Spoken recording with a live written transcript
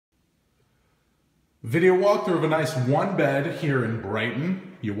Video walkthrough of a nice one bed here in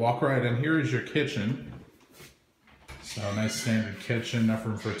Brighton. You walk right in, here is your kitchen. So a nice standard kitchen, enough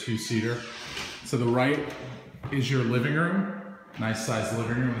room for a two-seater. To the right is your living room. Nice sized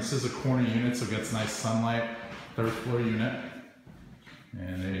living room. This is a corner unit, so it gets nice sunlight. Third floor unit.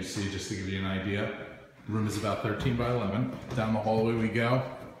 And there you see, just to give you an idea, the room is about 13 by 11. Down the hallway we go.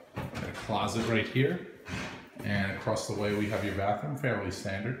 Got a closet right here. And across the way we have your bathroom, fairly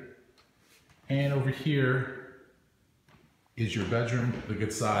standard. And over here is your bedroom, the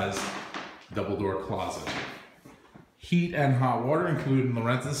good size double door closet. Heat and hot water included in the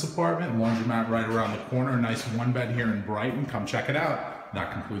rent of this apartment. Laundromat right around the corner. Nice one bed here in Brighton. Come check it out.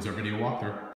 That concludes our video walkthrough.